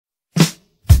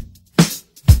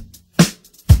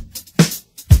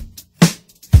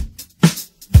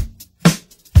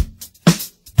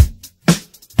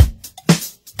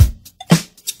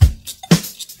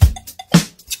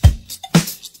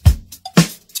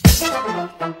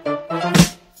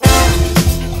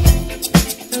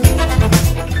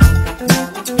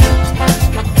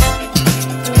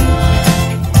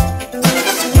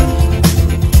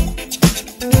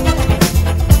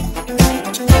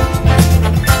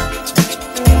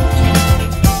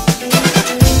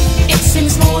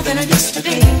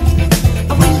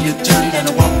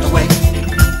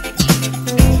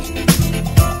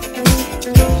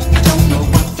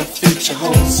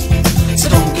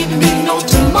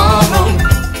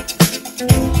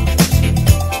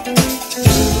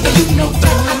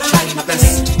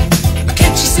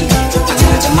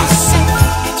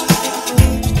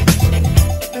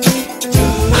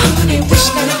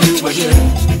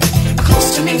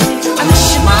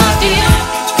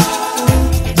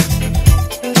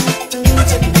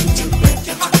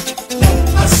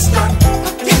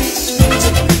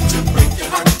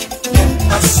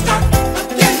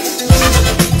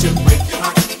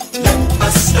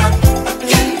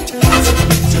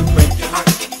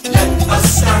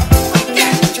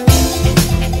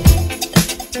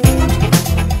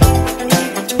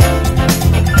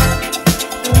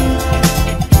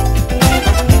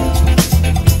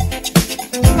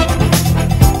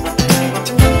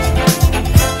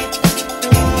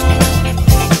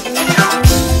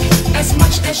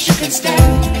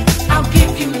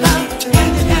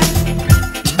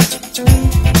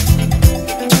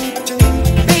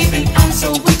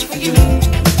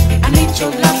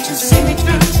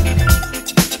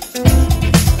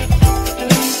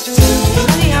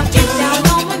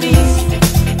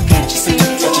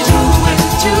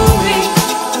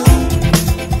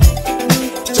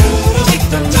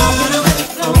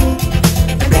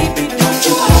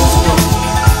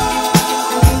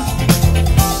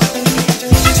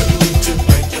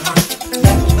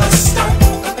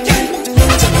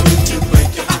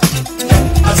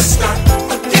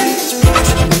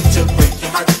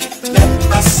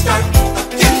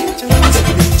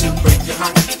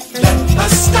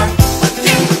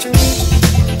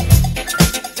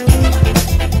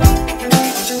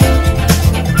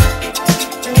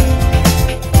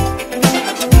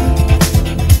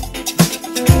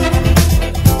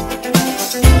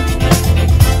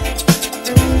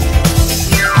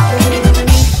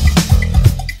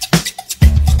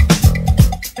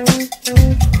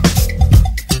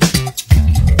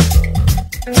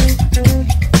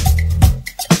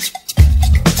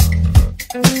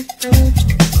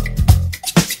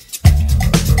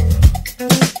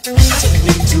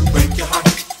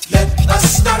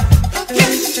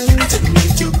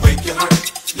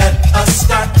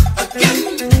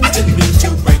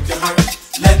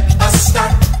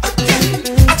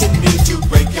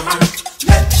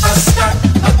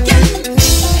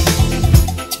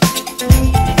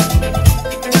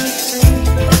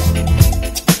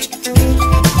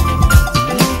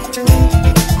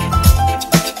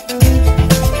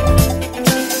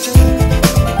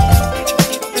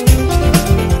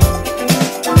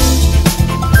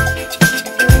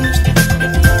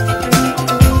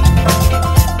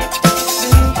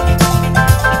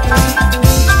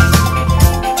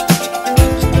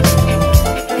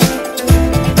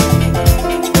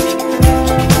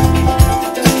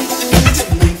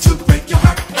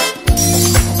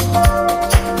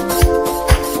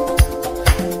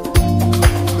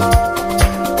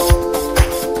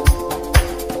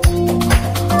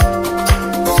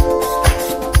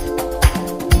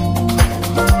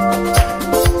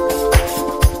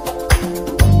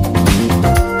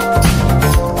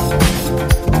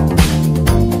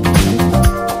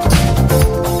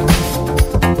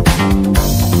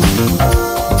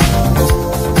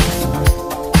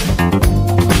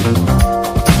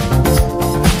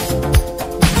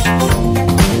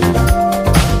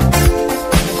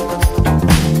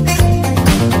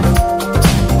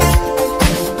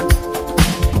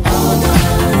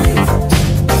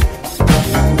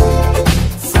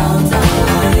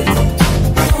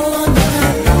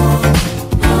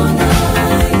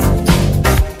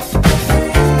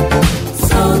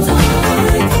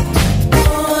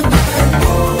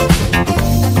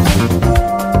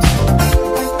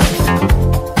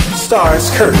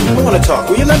Stars, Kurt, I want to talk.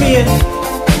 Will you let me in?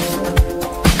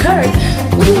 Kurt,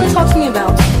 what do you want to talk to me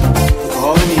about?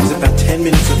 All I need is about 10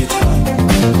 minutes of your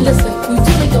time. Listen, we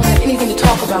really don't have anything to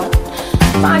talk about.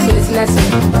 5 minutes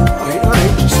necessary. All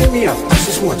right, just hit me up, just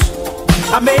this once.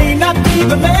 I may not be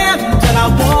the man that I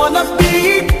wanna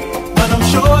be, but I'm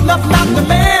sure enough not the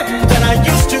man that I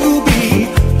used to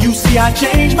be. You see, I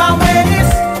changed my ways,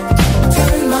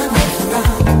 turn my life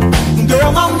around.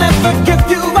 Girl, I'll never give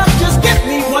you up, just give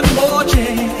me one more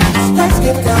chance. Let's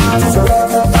get down to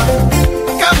forever.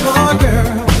 Come on,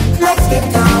 girl. Let's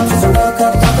get down to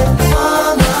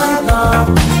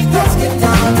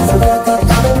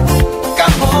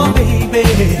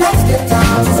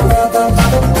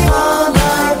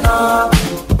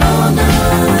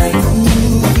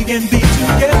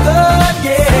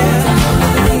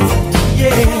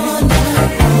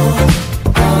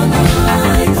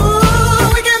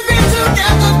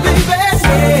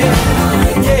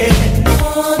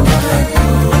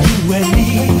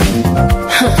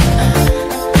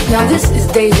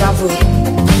deja vu.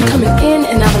 You're coming in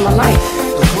and out of my life.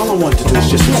 Look, all I wanted to do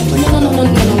is just explain. No, wait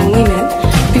a minute.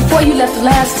 Before you left the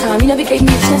last time, you never gave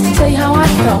me a chance to tell you how I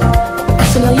felt.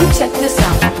 So now you check this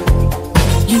out.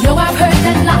 You know I've heard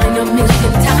that line a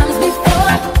million times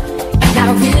before, and I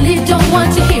really don't want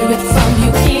to hear it from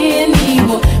you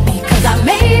anymore, because I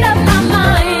made up my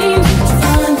mind to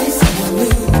find this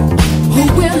someone who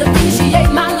will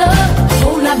appreciate my love a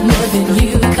whole lot more than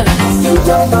you. Cause you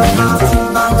don't know how to treat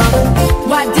my love.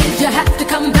 Why did you have to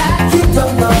come back? You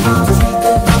don't know how to treat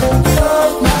the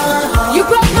love. You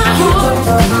broke my heart. You don't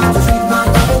know how to treat my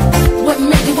love. What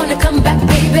made you wanna come back,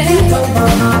 baby? You don't know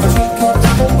how to treat the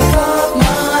love.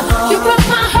 You broke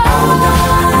my heart.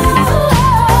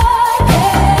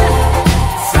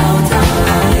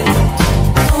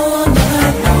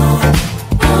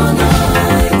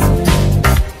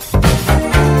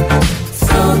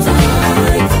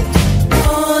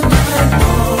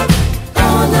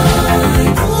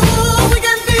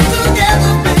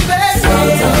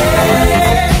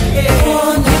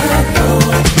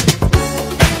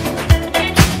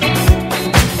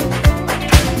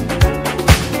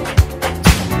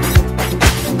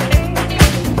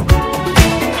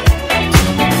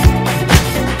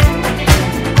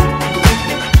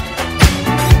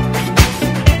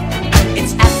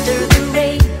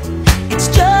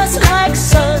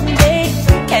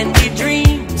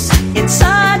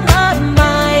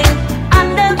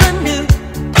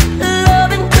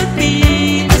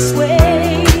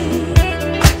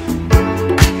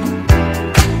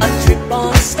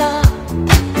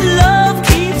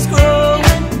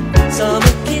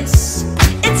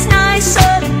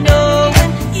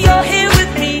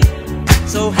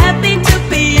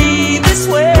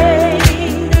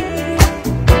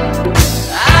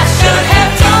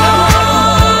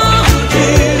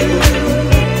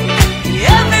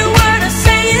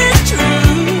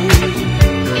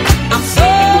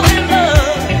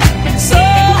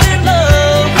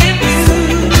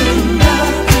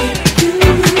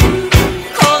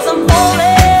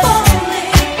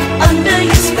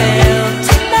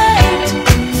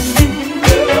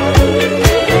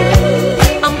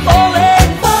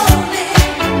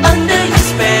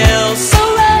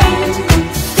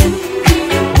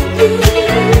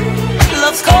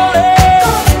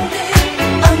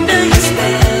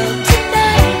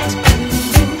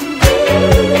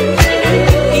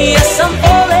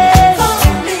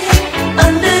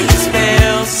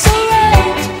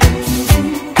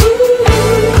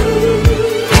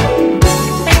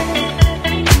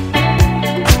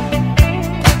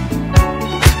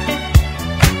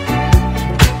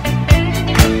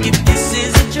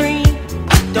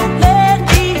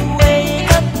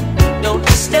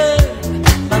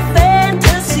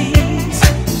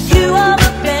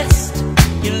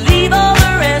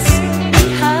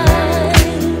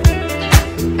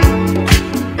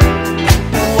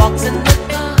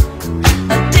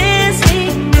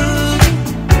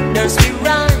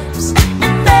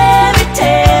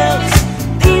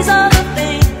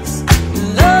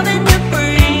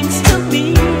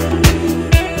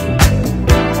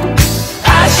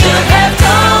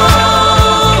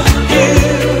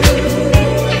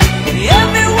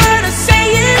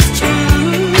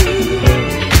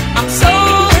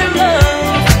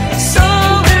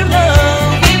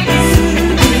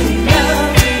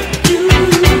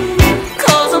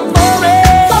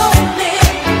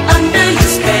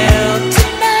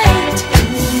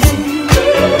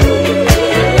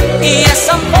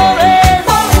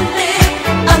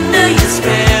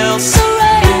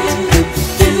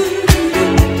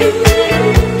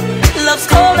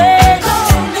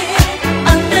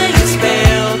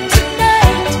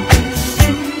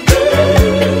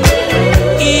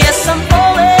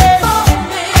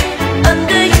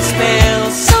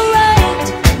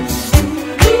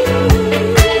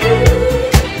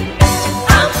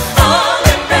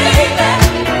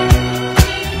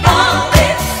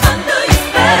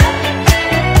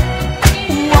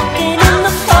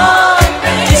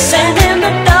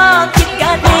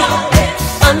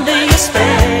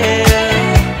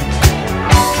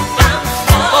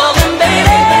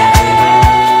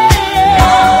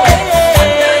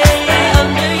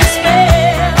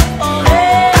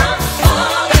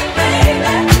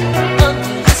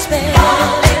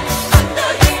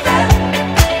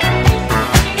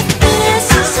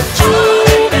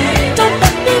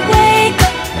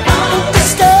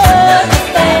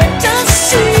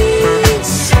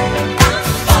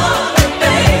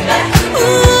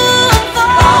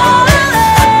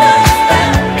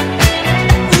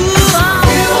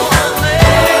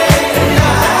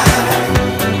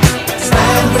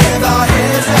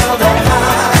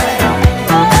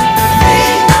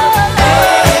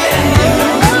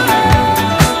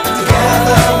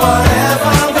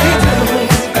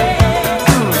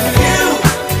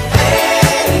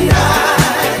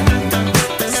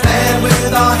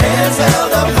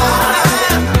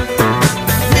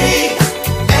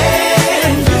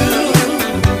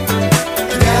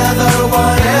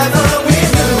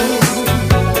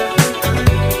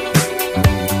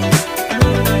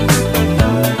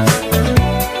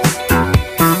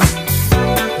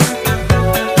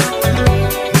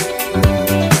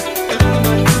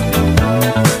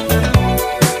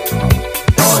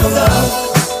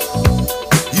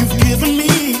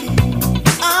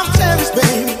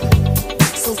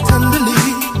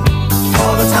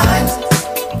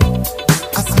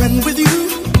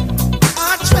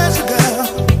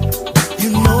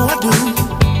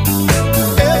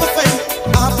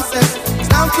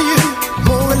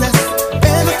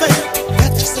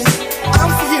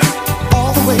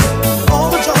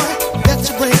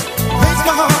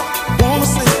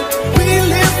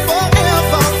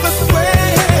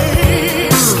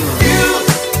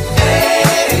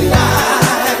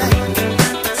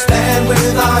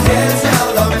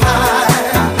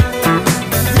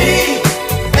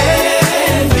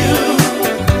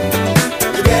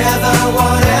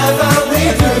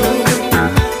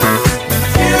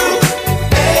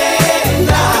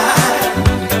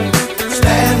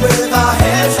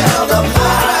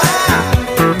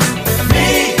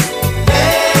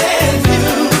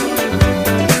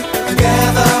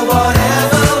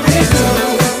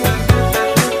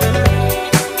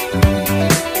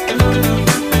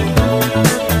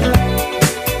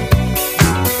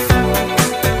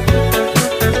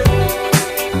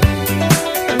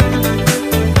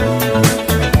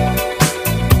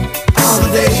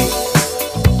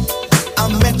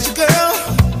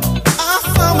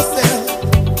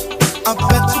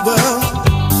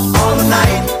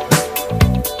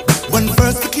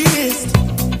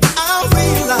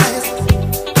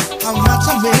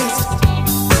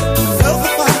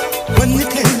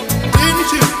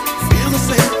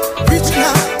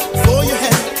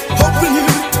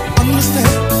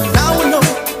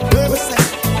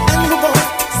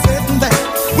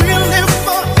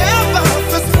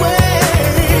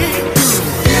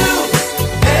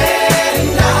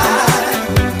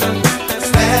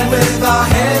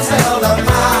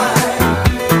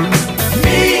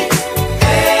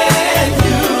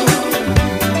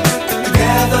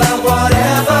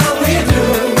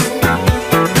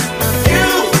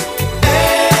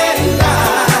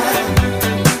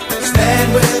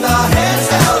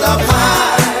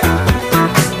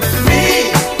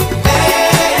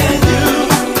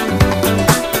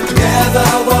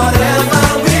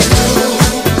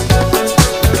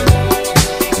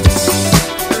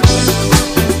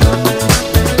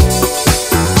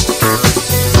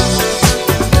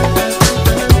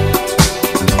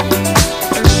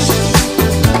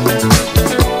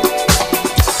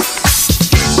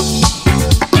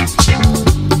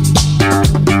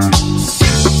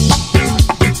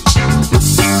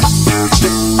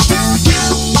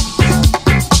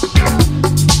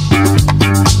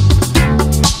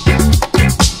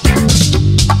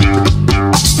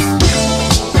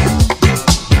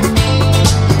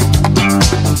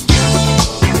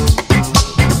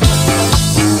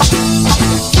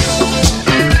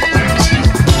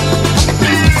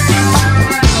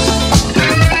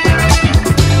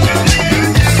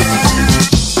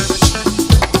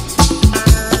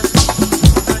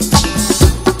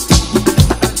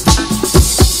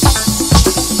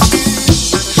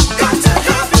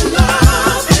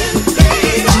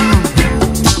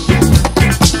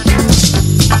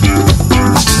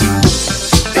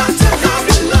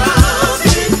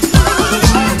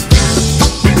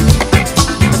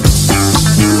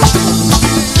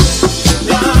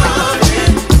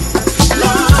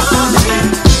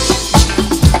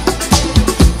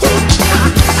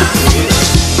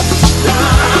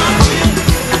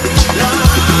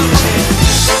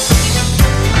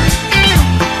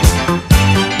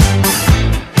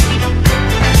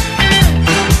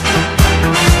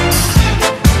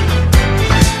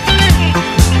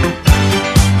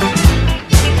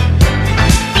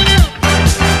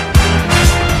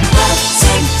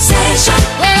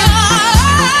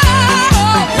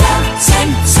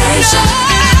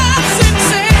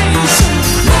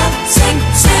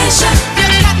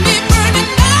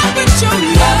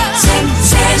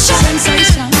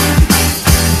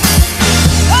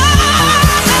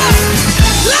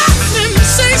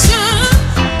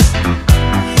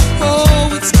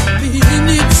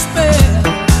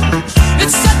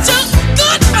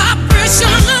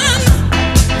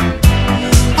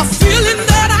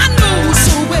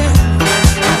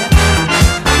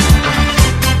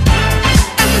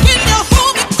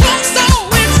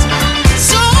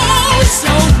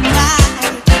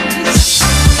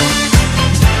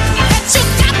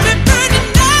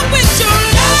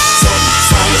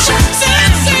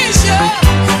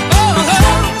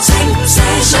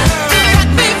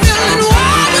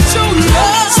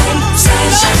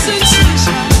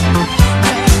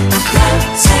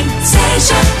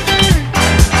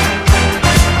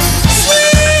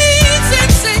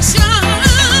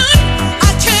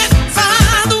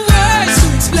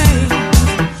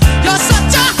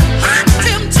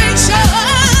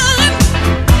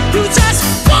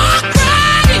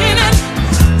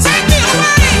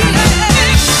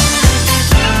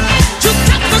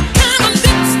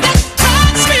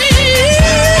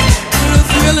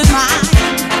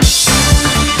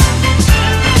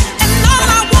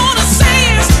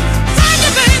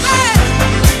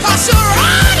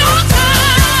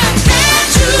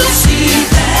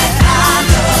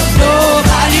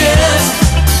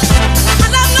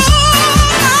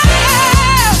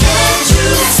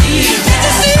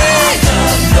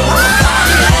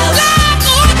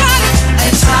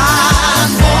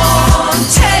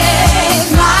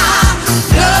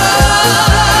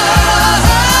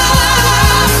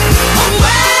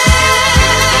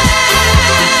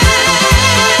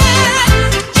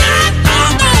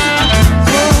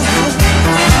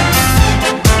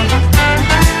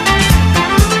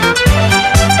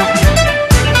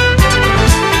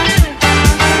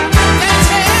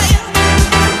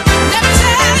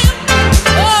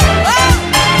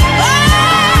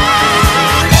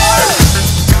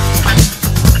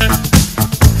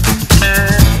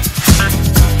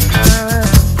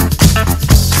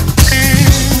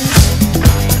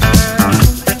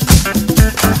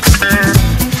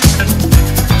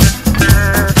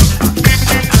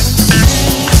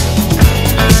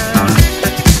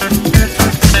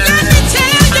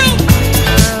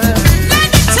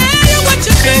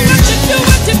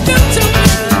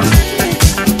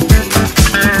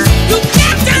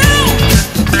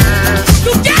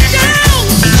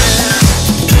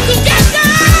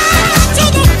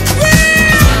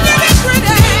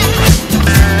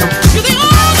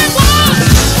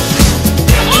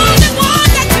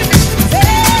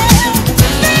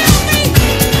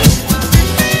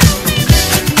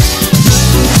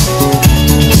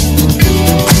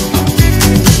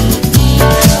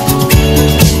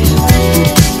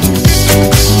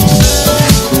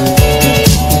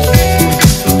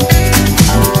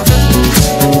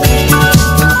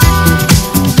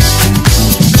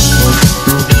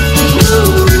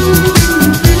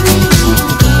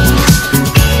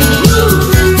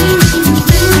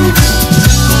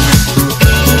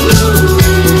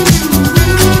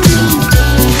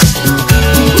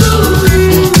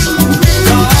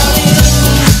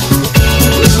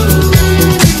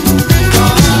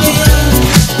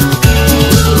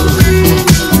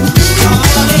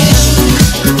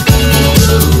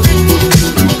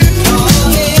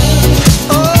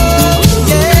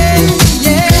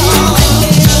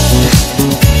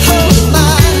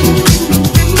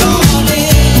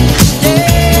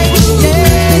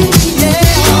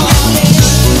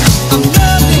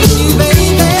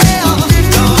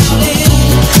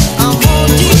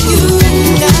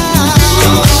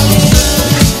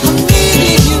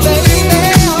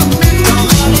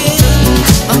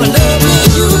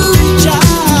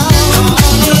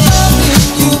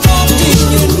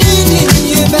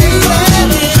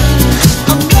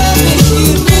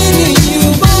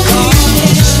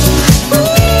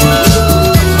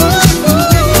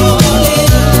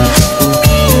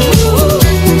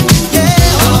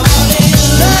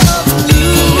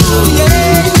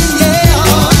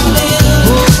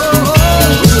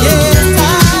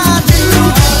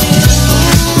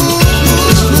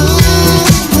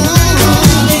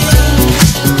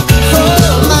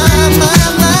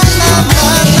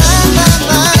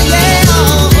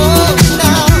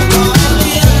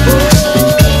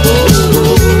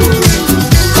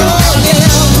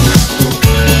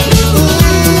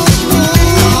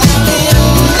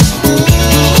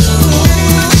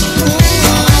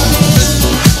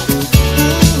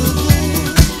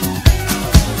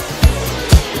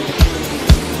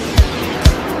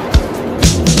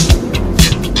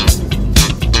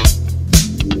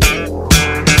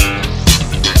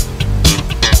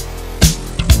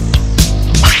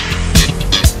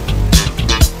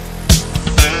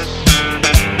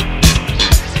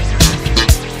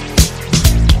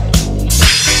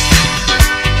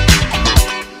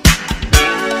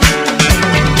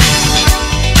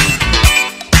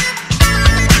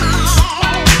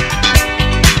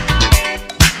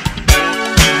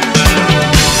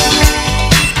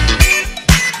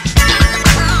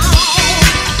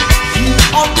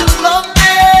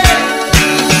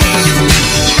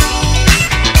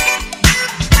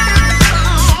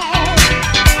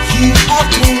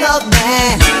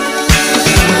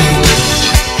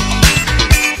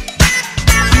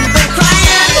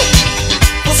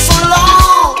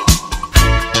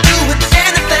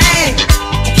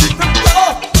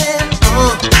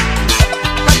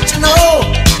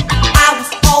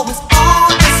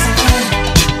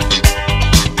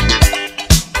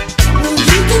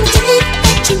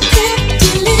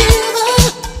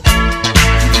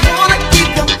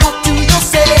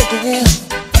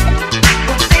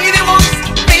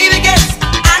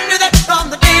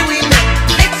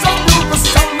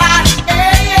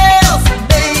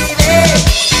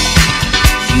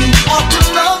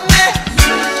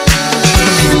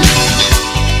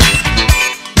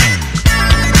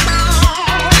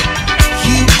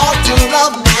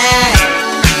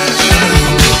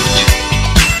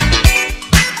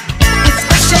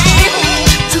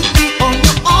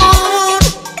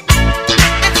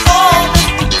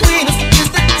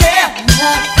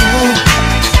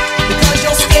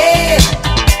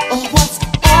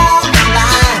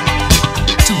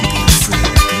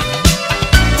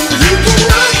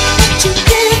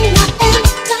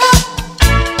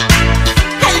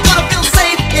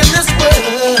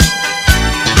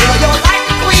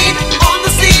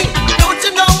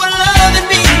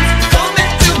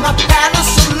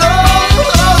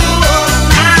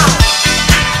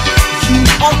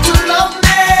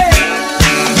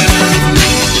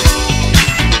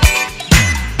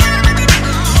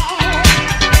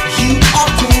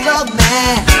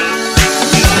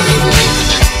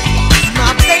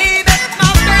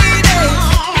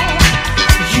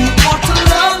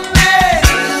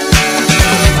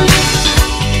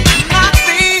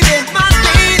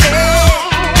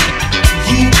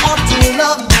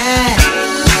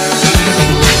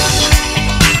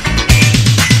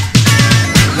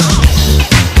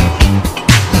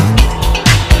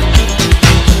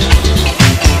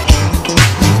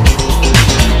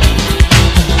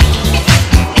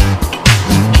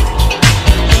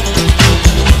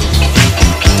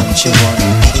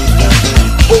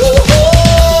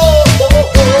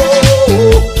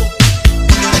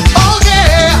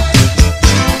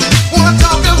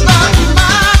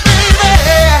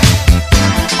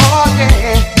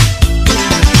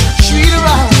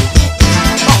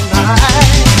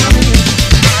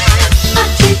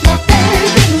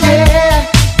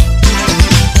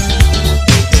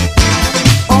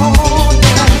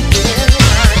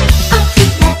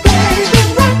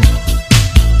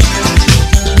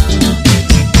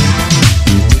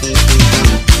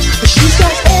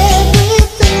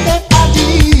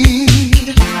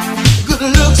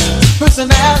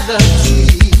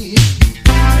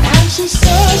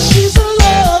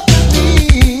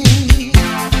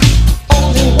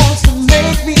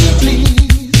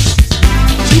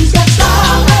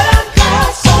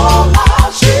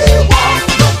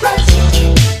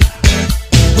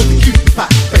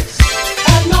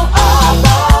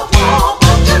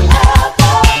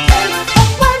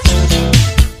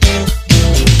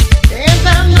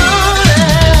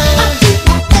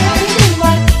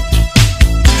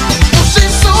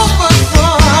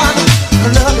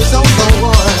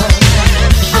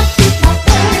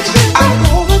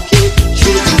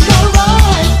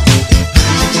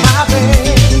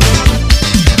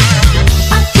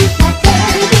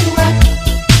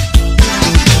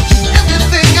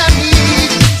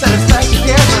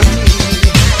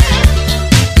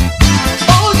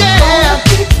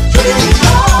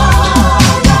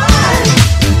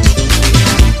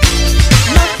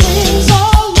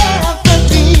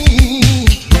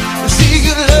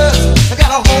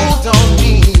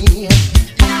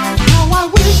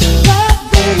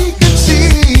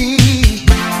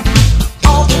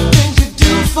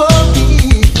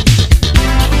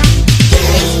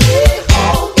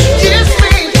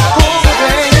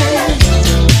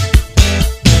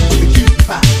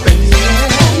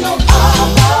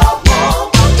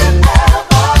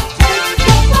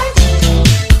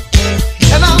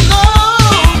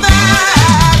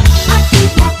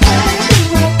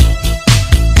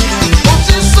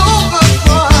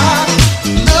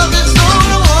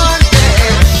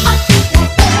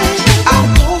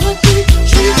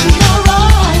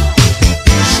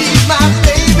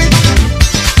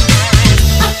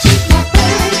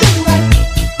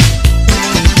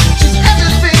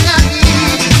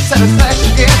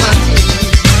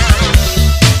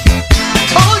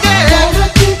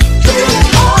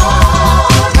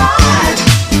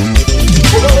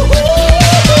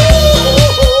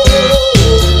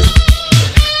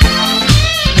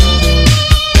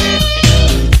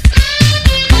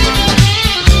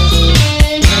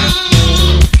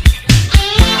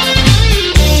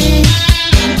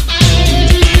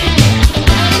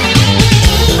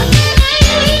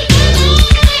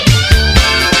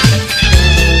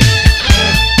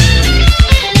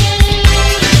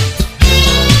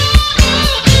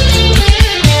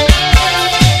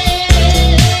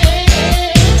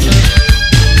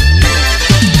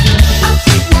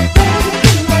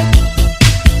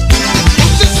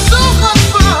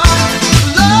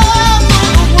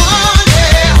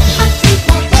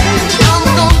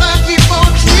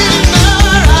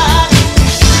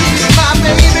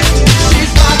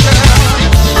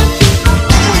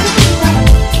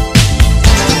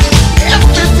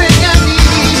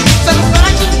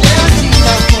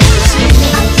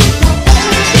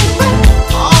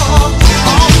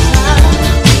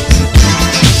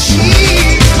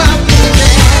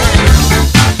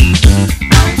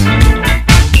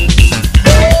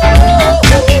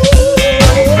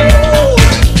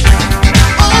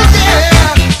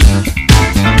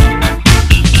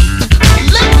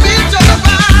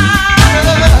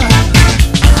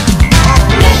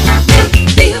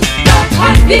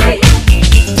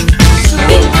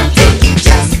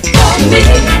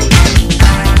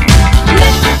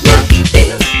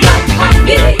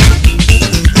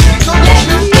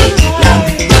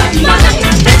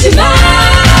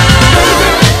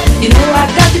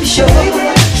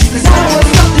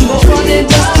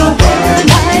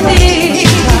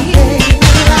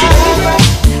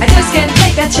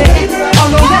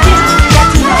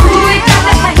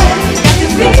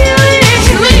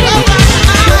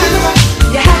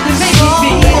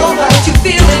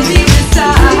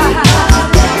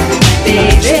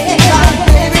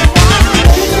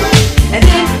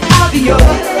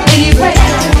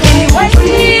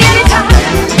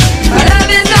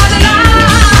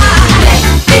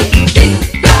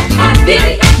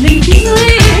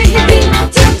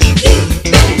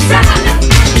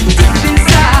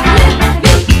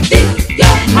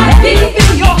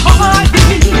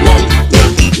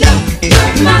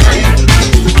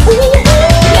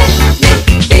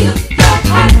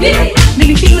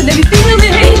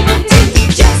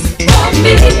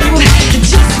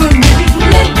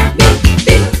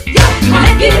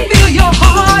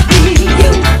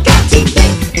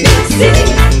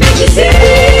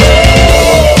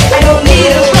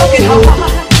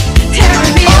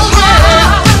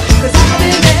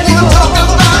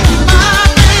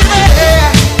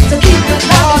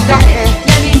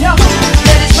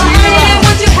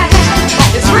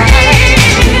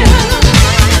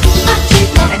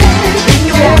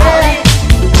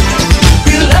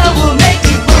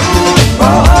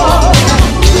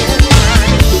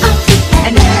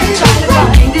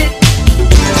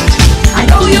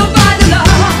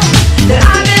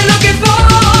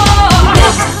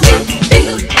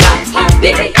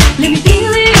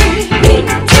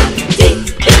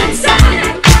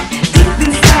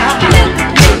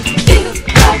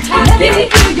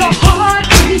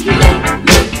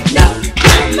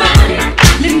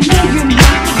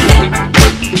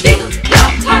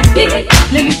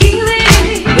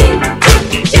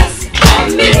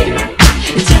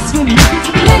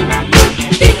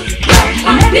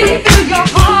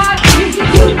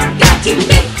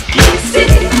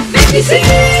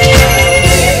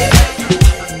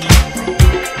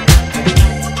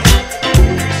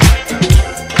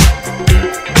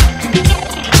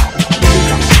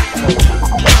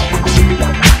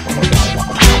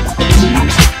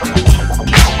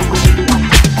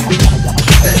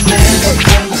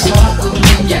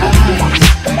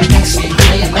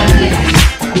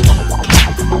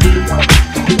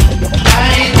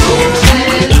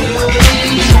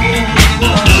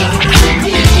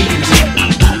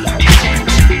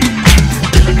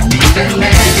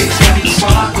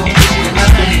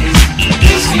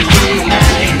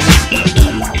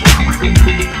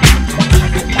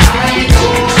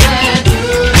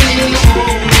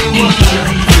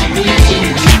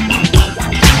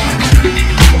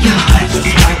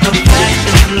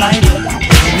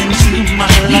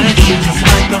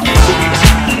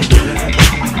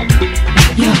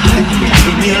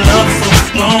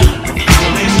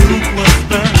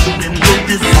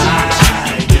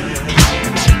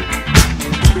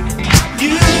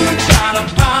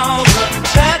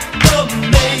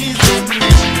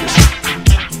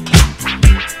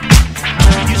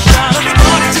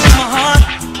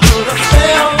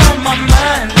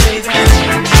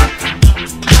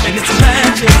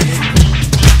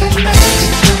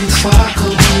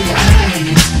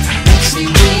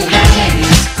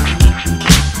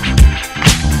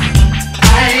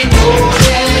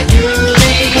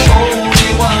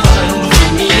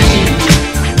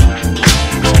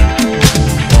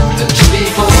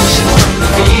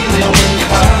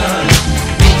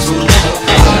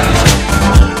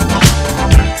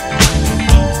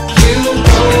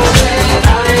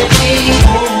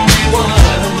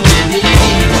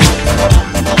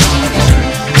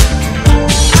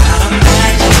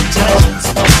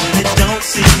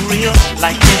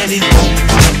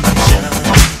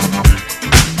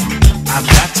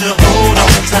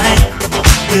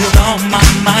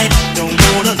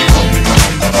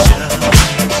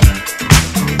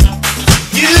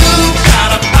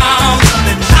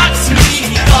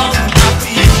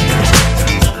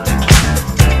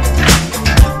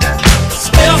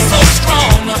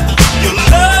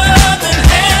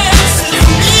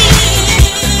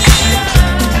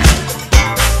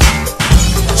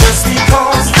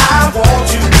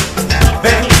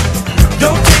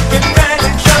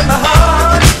 Advantage of my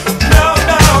heart, no,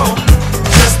 no.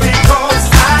 Just because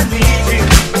I need you.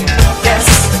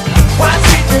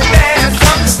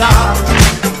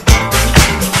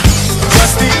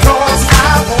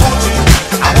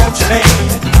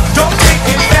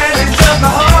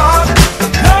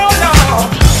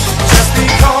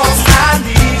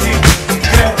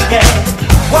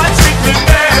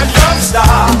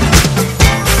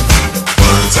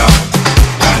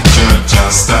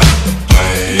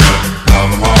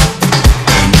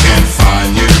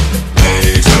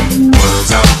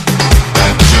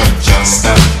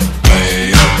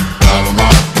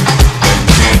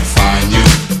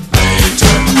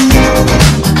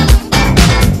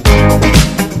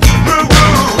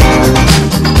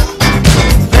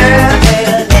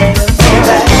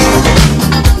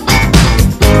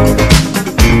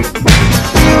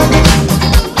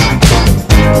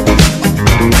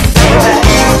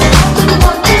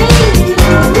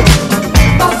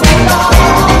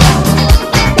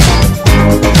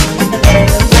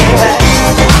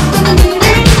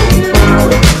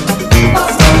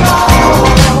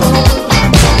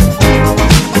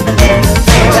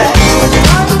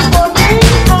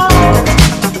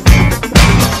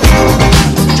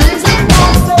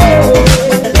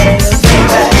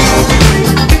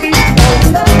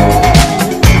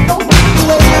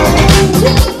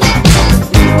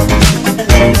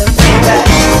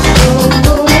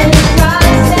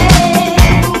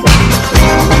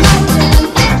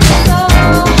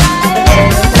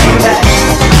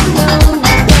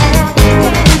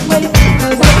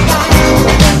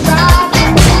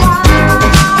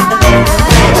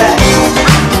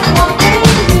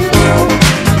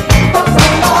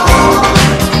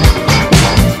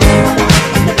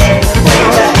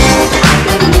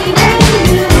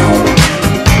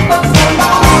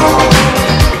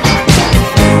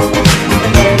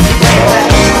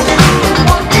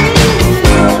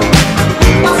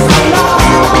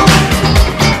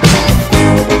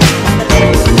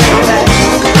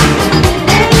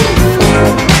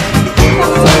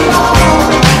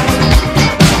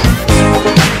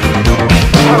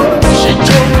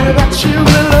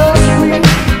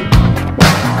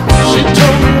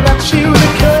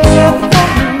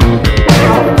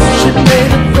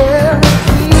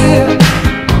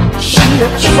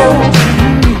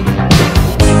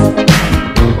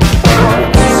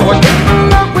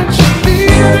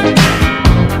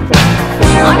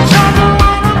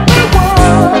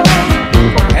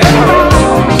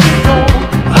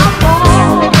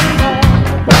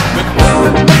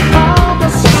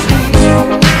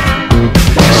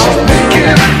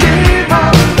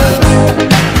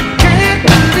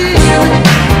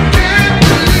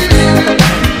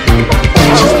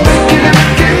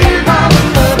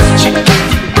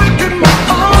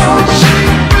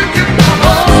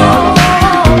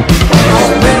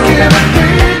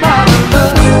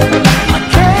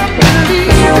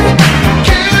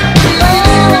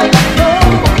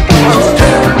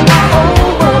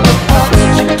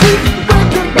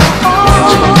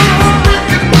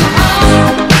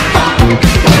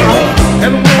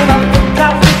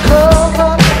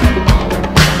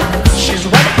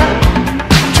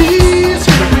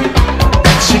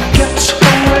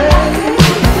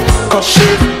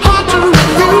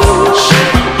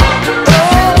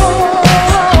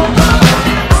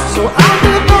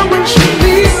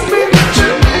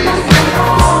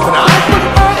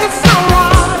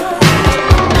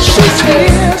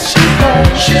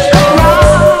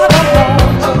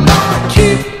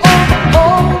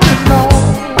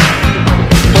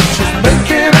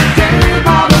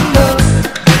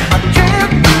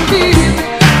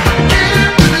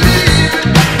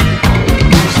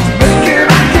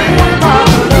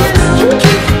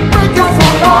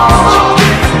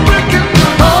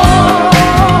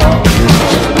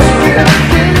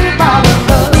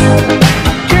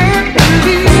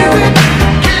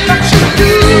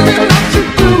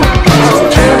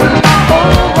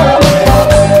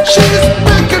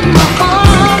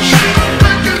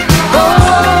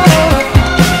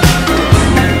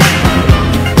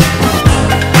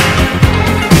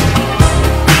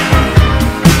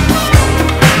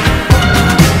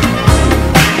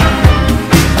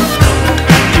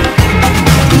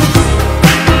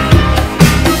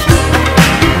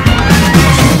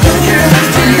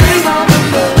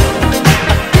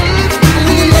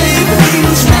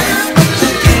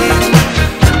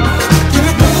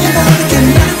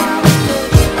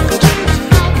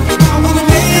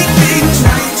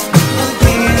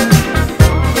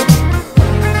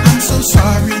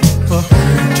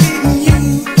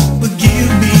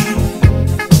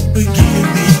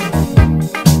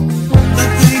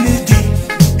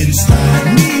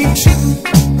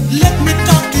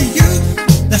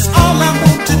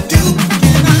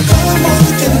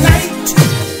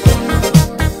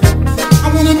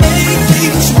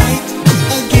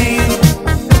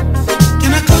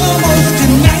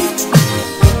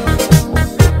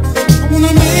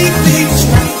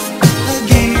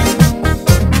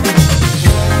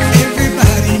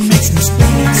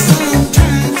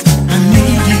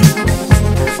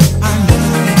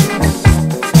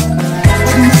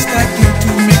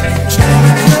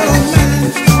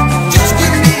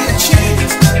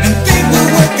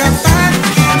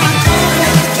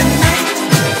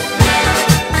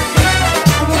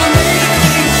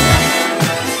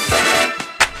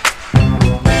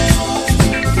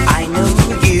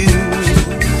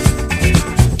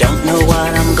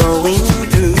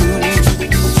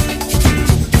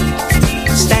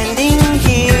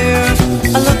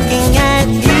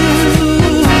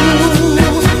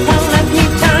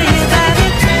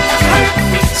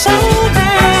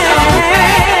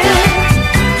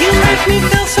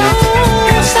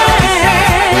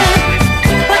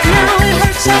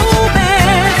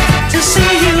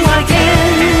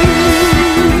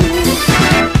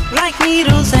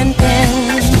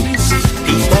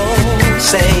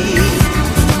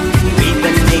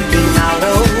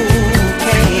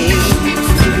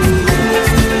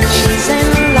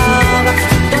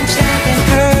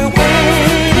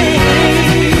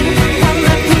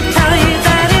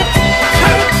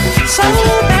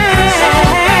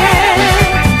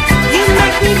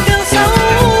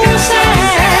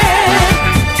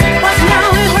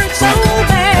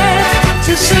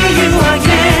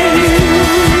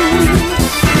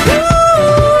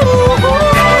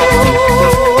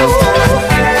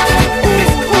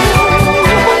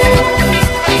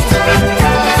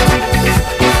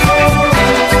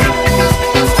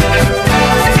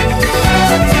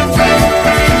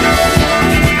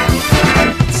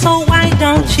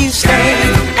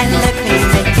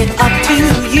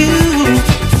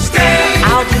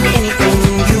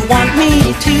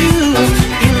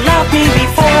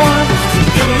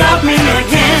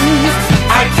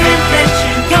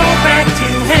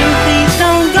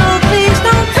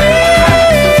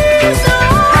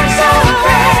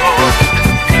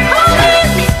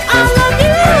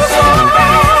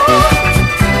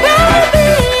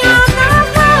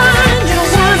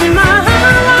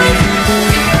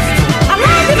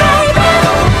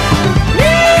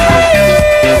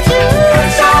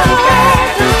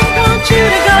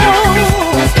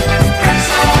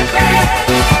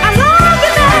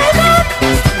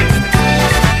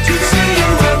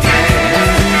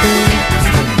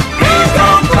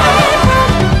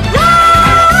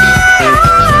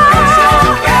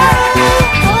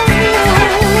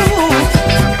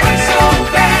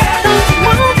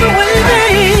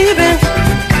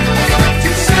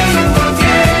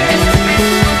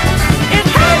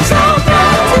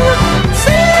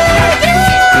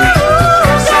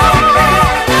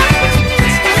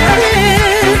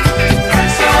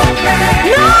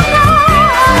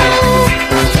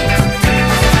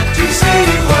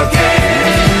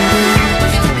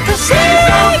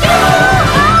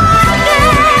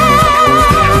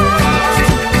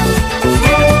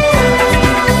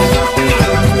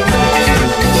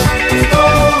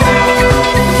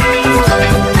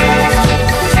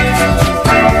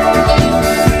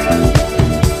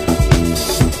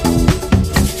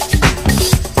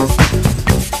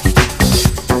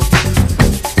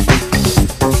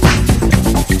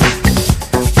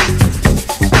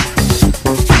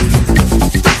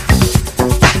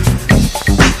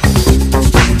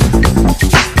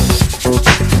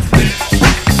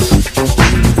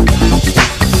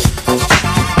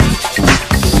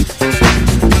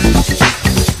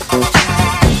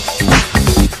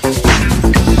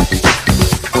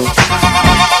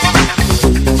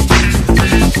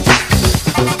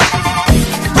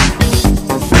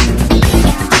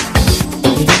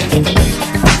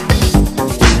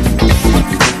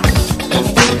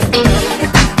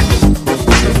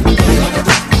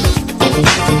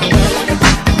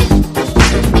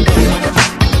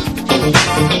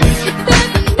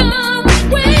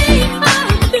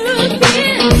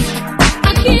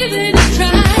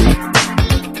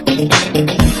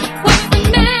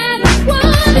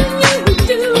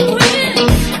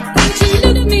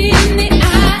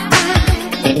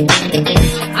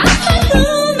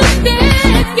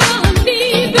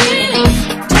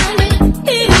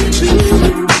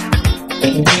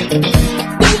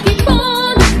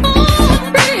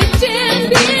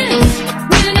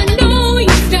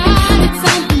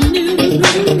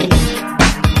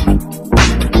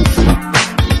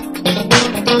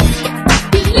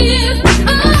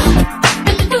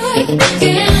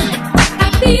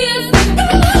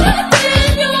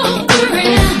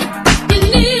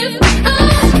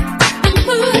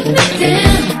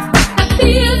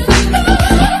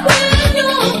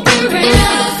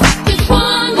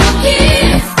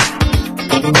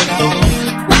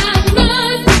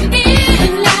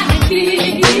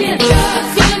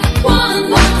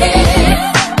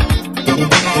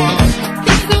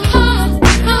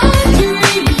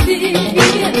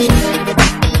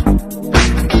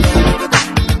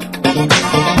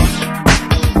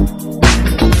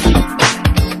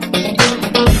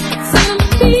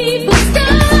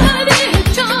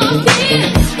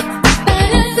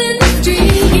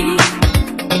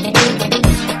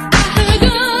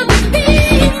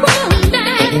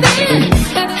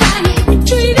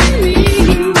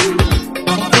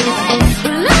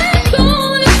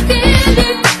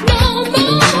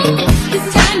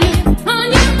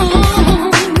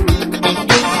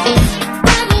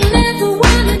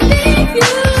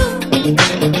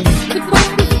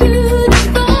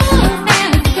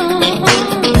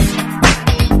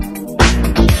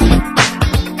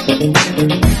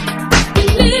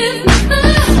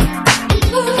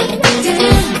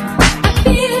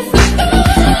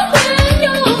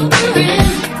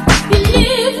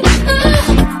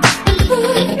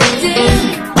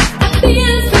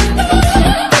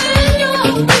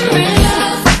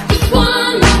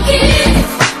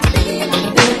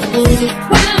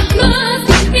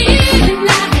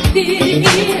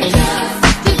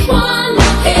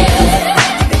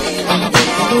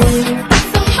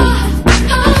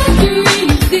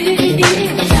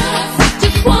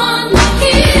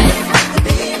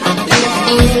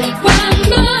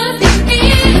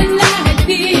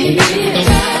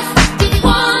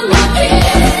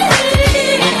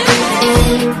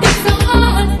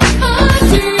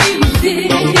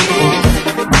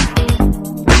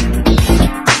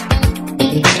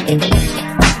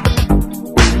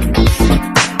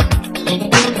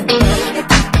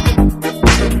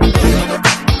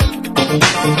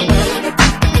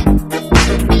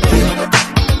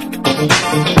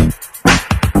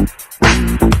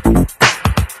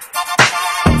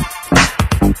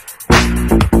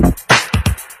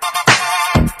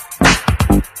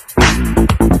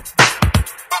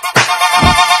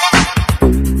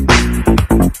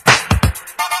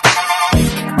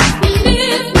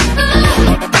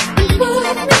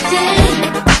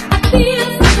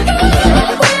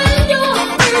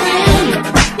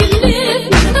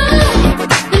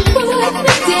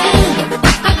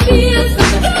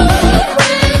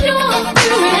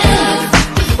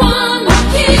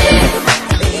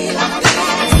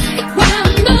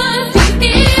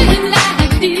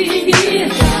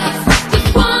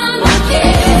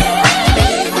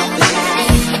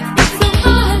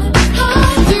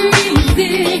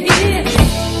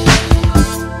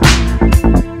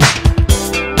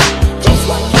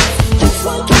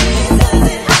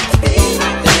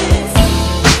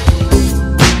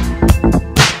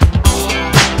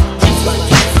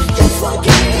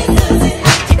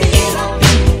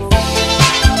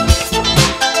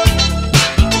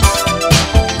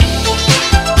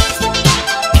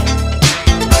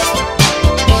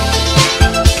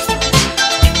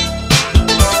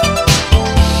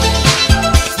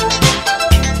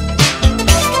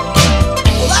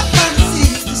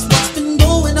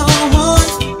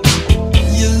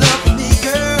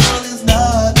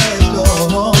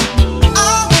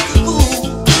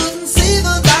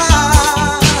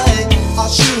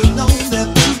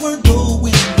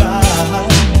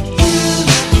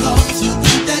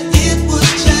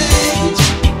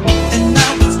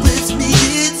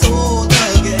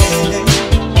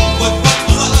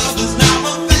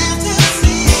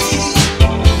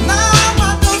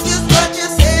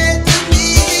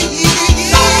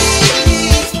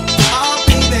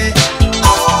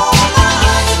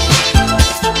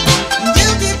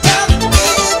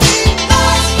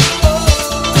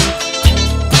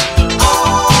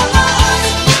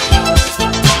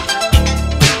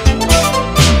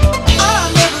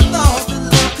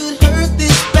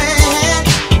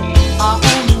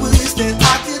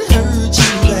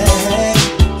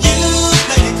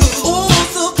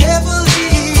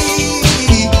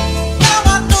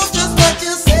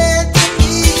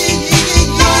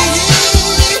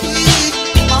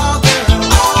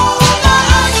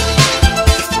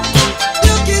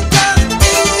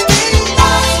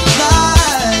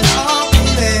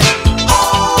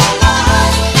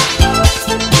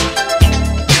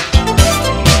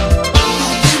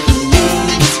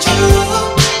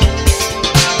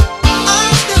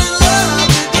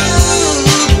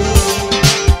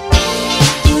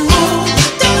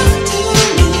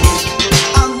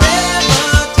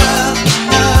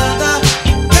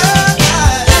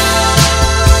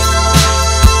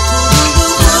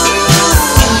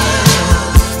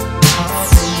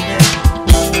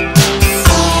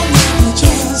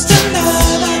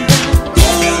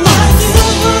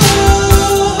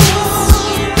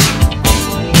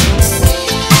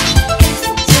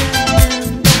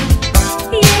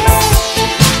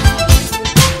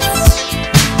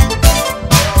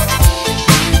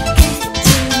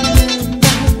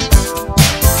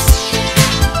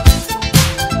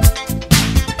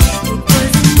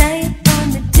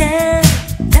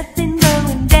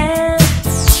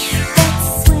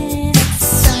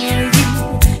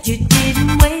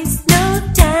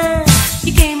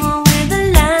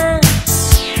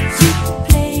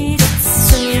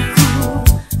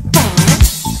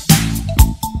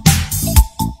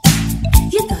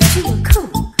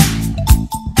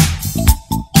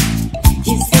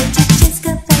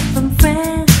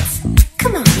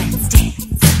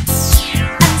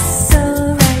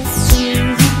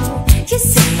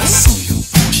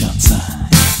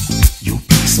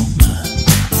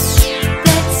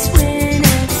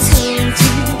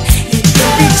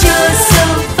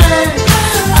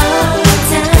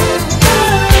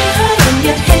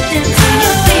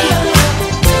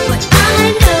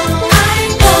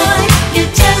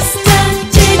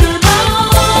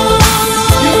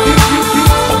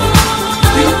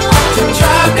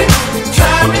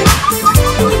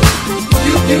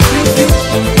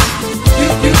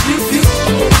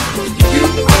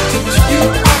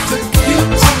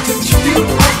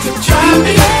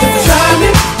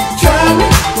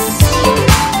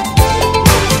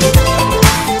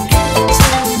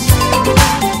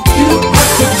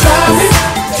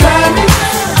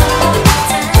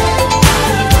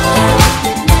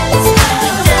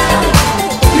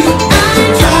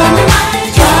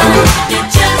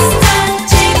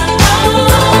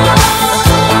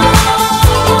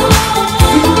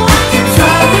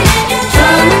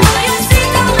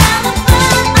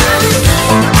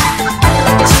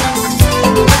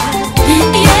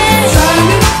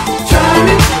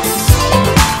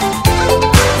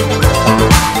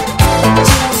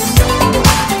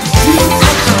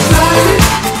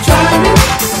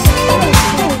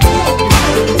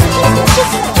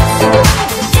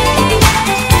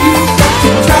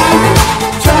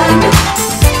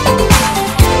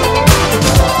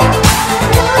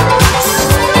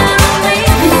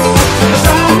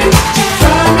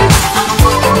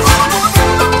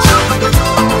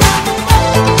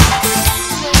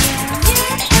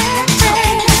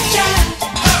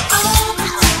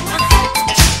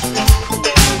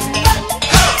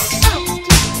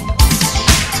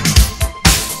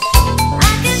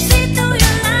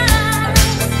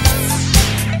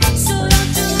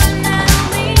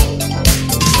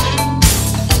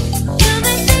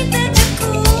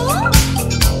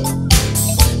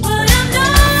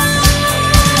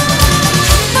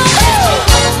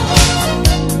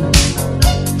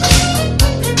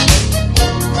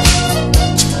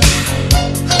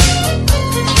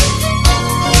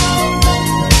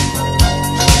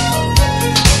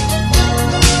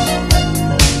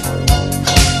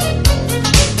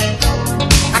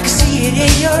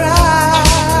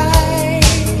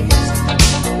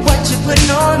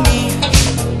 on me.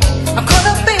 I'm caught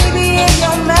up, baby, in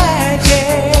your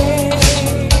magic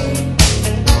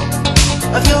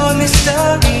of your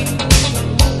mystery.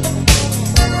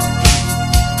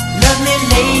 Lovely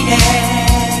lady,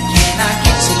 can I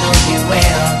get to know you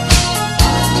well?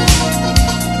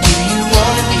 Do you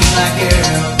wanna be my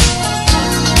girl?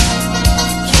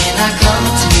 Can I come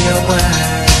into your world?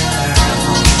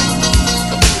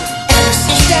 Ever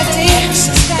since that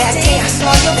day I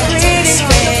saw your pretty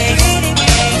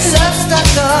face, love stuck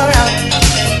around.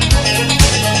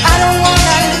 I don't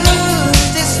wanna lose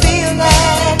this feeling,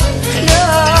 no,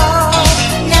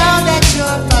 now that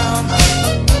you're gone.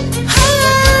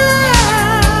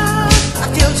 I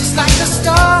feel just like a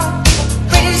star,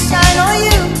 ready to shine on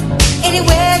you,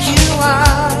 anywhere you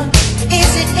are.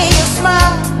 Is it in your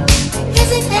smile? Is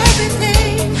it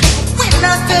everything? When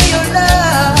I feel your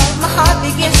love, my heart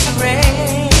begins to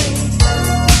race.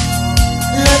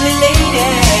 Lovely lady,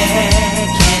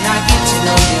 can I get to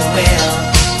know you well?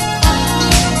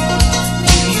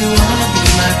 Do you wanna be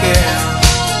my girl?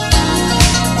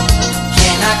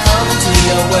 Can I come into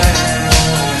your world?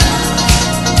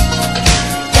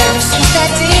 Ever since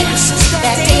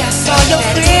that day I saw your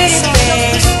pretty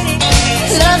face,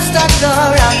 love stuck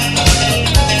around.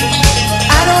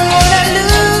 I don't wanna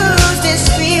lose this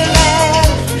feeling,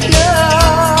 no.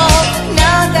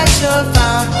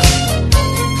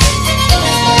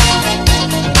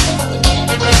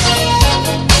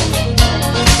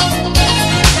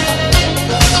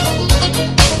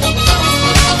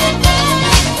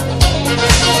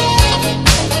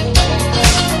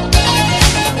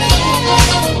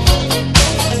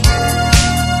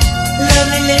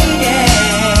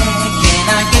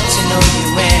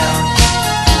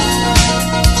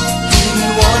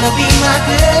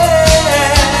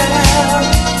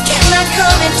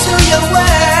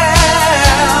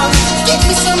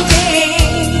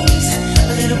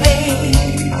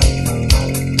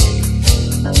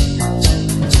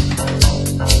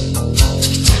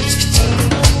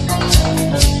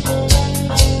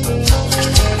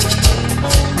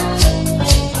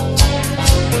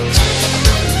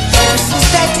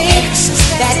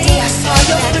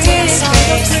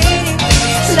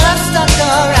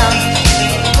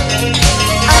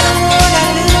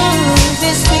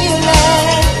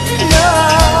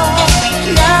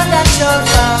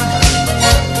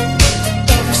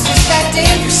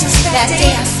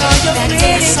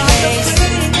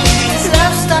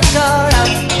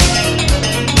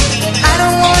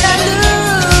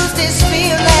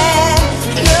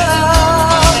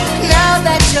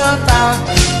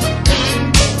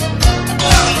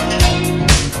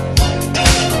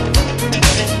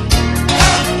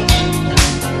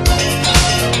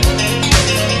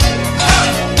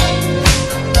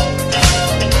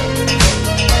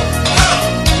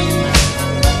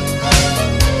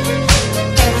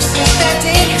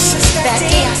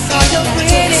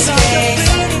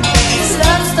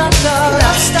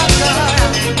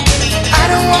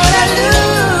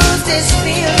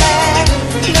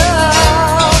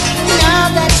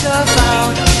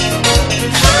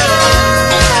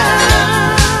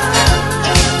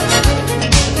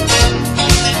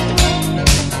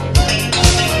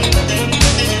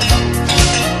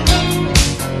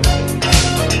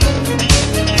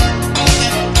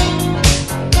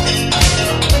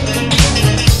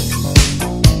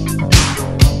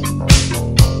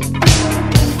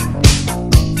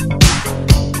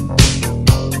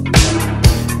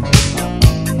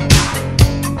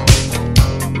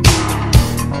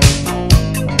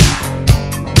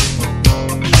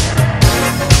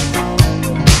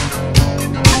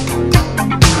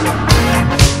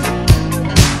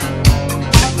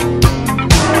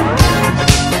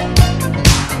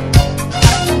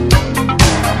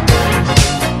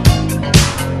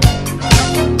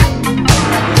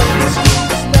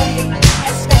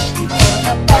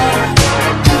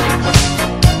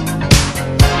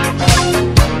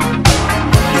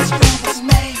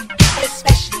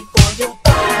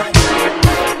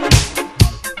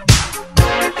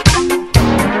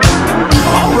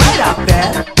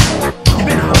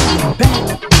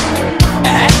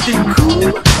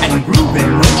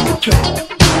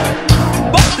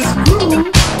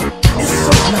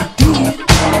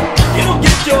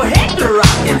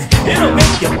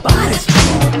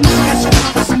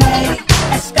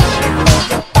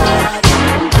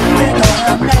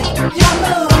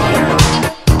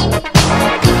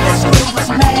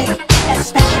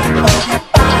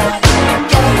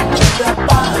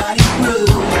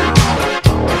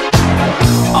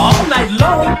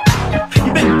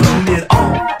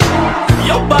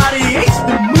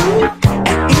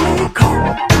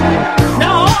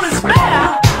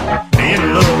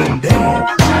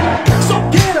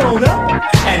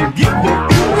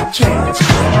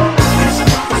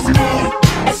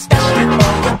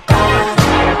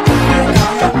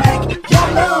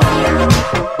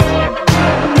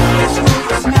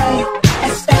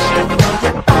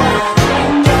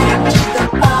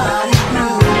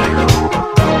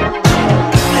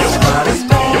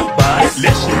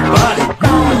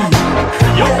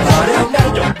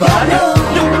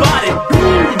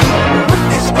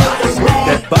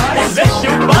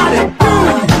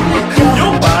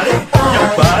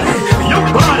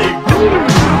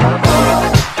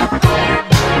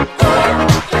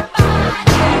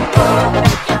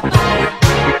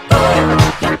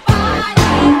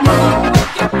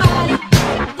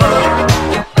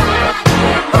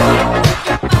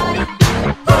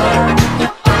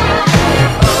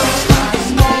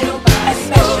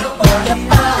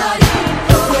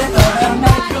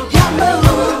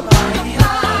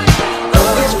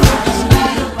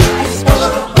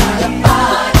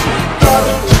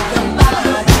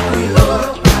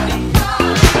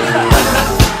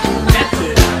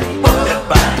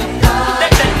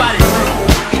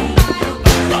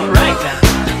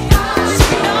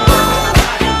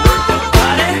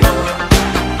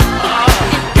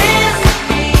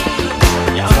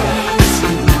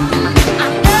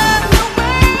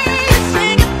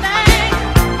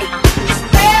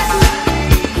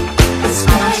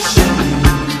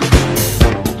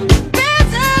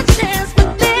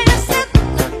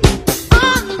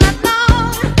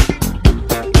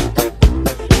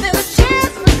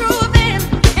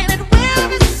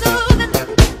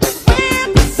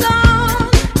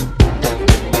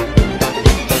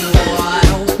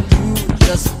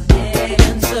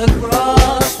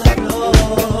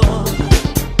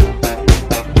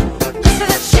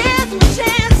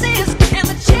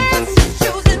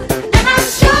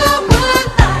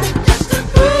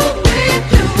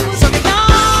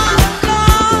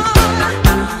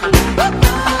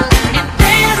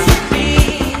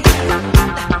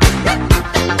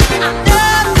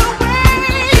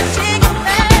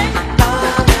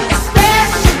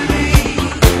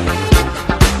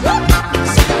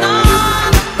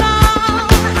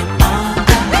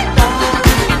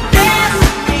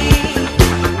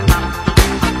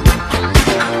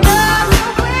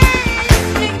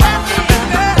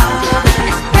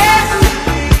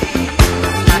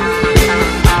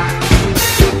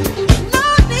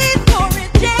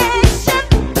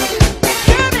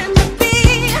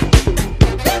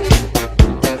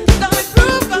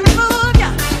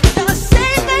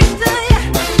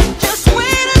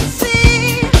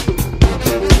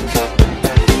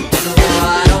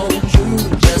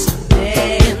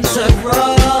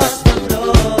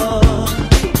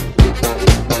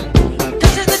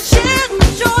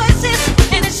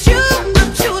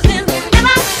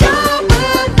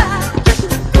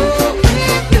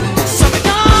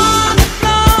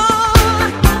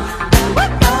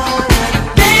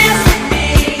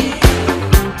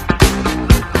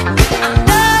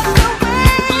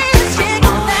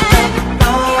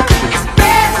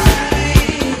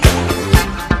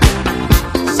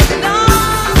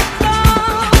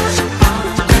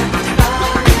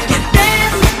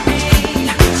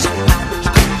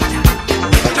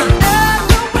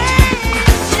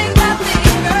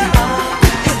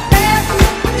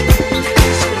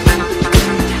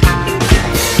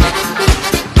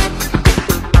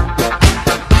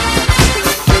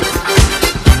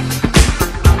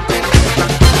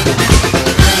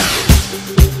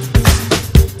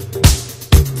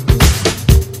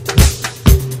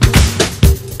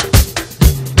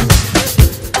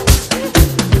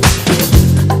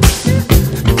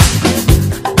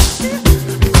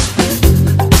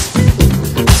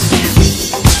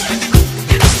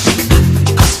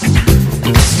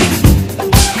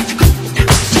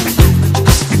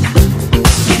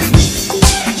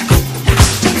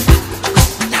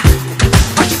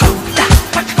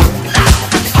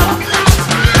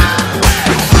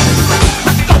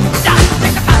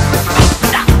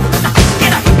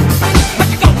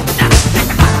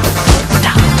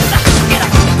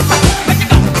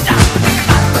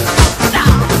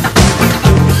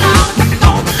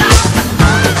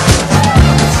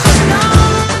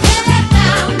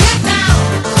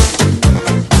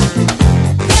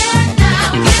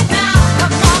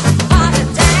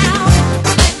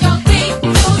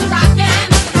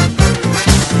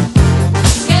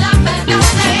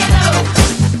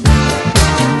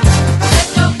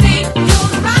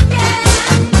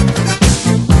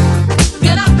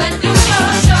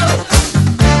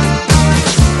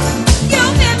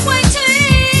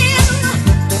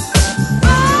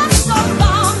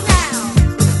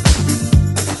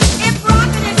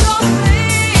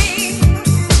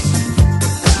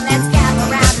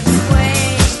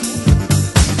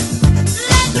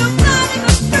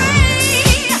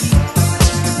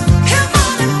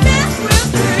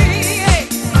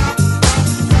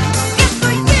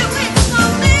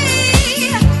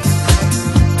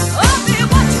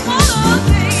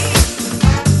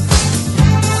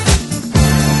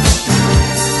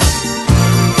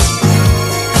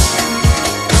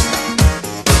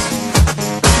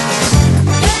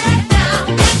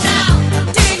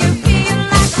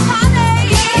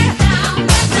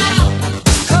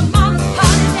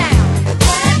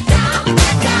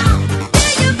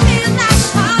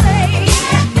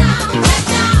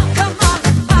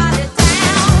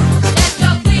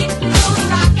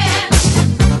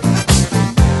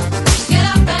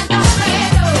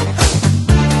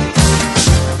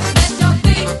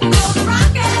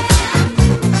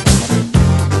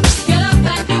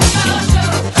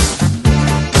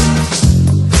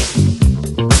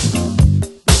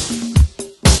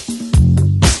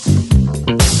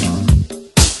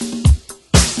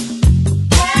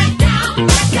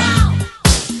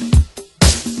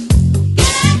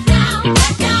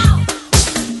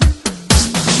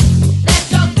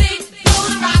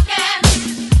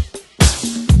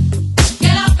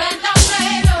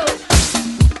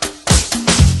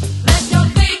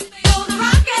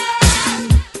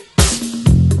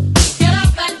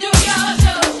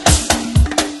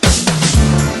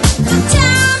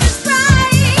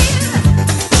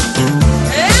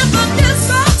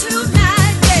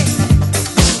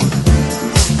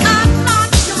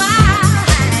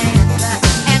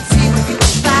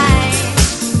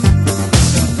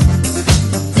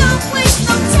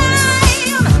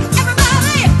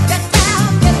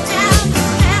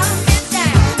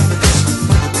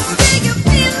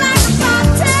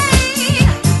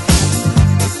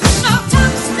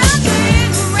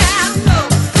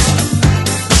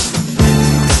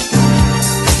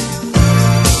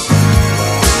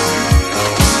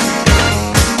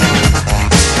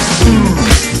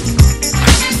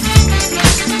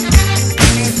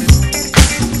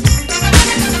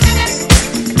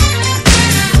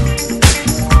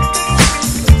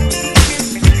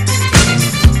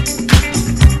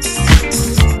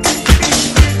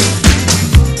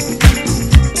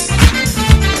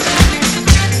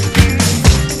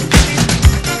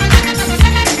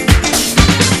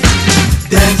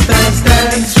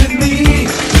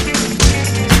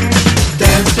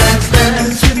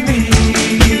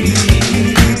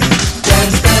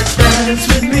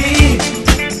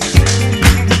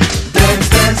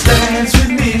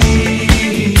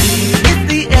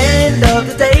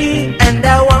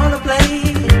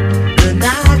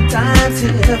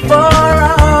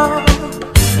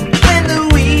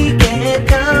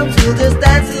 you'll just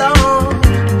dance along,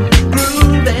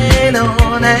 grooving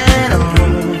on and on.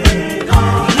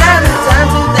 Now the time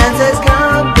to dance has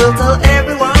come. We'll tell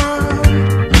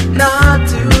everyone not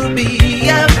to be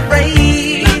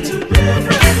afraid.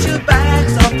 Get your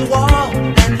backs off the wall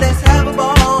and let's have a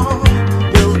ball.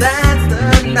 We'll dance the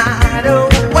night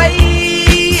away.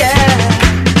 Yeah.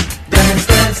 Dance,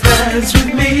 dance, dance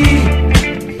with me.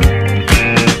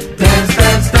 Dance,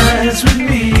 dance, dance with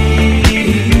me.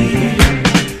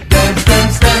 Dance,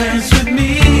 dance, dance with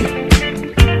me.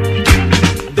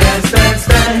 Dance, dance,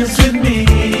 dance with me.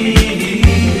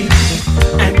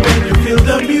 And when you feel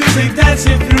the music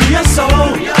dancing through your soul,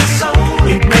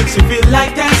 it makes you feel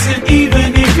like dancing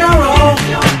even if you're old.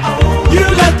 You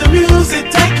let the music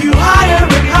take you higher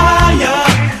and higher,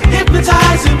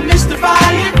 hypnotize and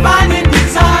mystify and finding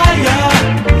desire.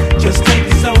 Just take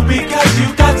it slow because you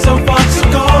got so far to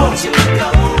go.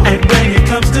 And when it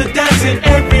comes to dancing,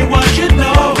 everyone should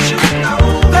know.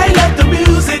 They let the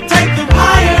music take them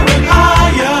higher and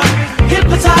higher,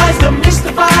 hypnotize them,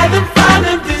 mystify them, find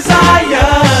them desire.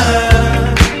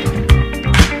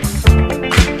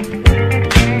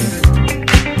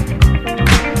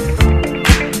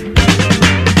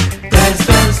 Dance,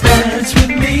 dance, dance with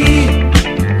me.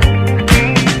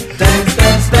 Dance,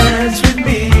 dance, dance with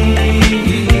me.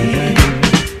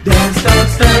 Dance,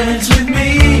 dance, dance with me.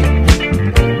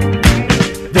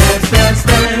 Dance, dance,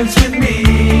 dance with me.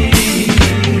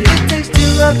 It takes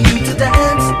two of you to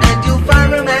dance and you'll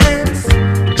find romance.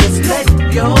 Just let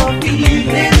your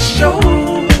feelings show.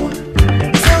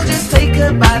 So just take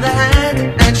her by the hand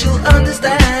and she'll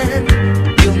understand.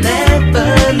 You'll never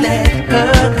let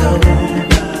her go.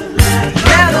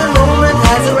 Now the moment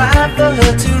has arrived for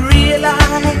her to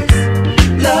realize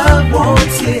love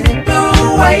won't slip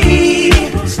away.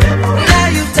 Now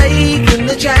you've taken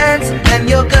the chance and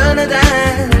you're gonna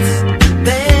dance.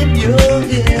 Then you'll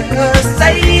hear her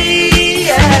say,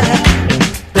 yeah.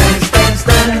 Dance, dance,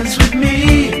 dance with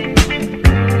me.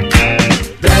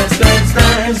 Dance, dance,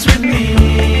 dance with me.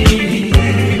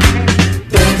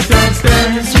 Dance, dance,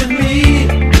 dance with me.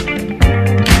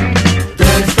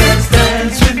 Dance, dance,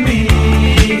 dance with me.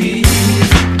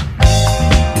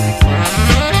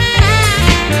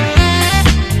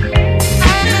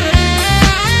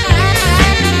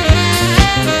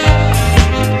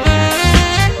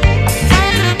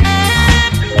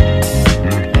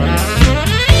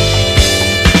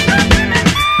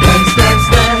 Dance, dance,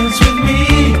 dance with me.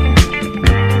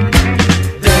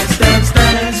 Dance, dance, dance with me. Dance, dance,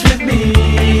 dance with me.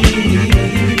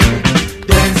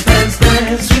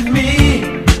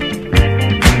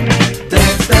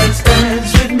 Dance, dance,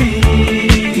 dance with me.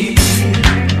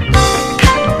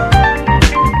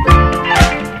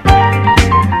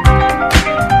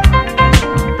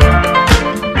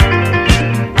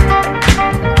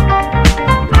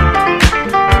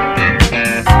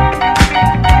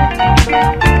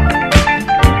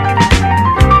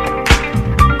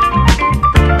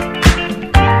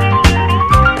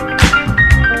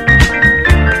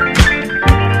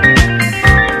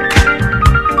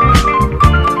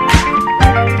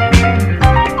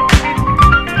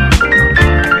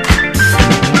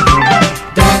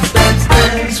 Dance, dance,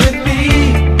 dance with me.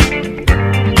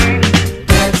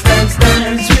 Dance, dance,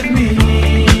 dance with me.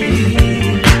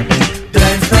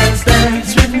 Dance, dance, dance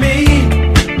with me.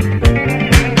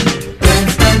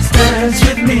 Dance, dance, dance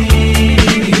with me.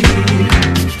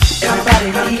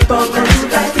 Everybody keep on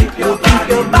dancing, keep your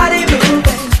body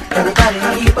moving. Everybody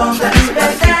keep on dancing,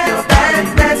 dance,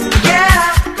 dance, dance,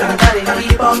 yeah. Everybody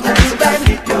keep on dancing,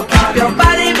 keep your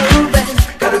body moving.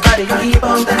 Everybody keep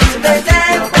on dancing, dance,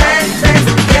 dance, dance,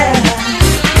 yeah.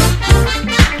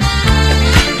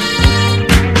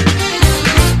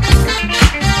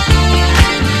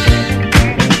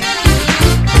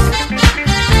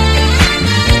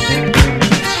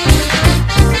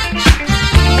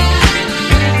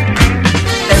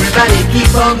 Everybody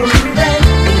keep on grooving,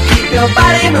 keep your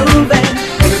body moving.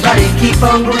 Everybody keep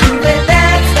on grooving,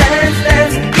 dance, dance,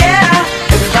 dance,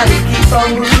 yeah. Everybody keep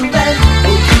on grooving.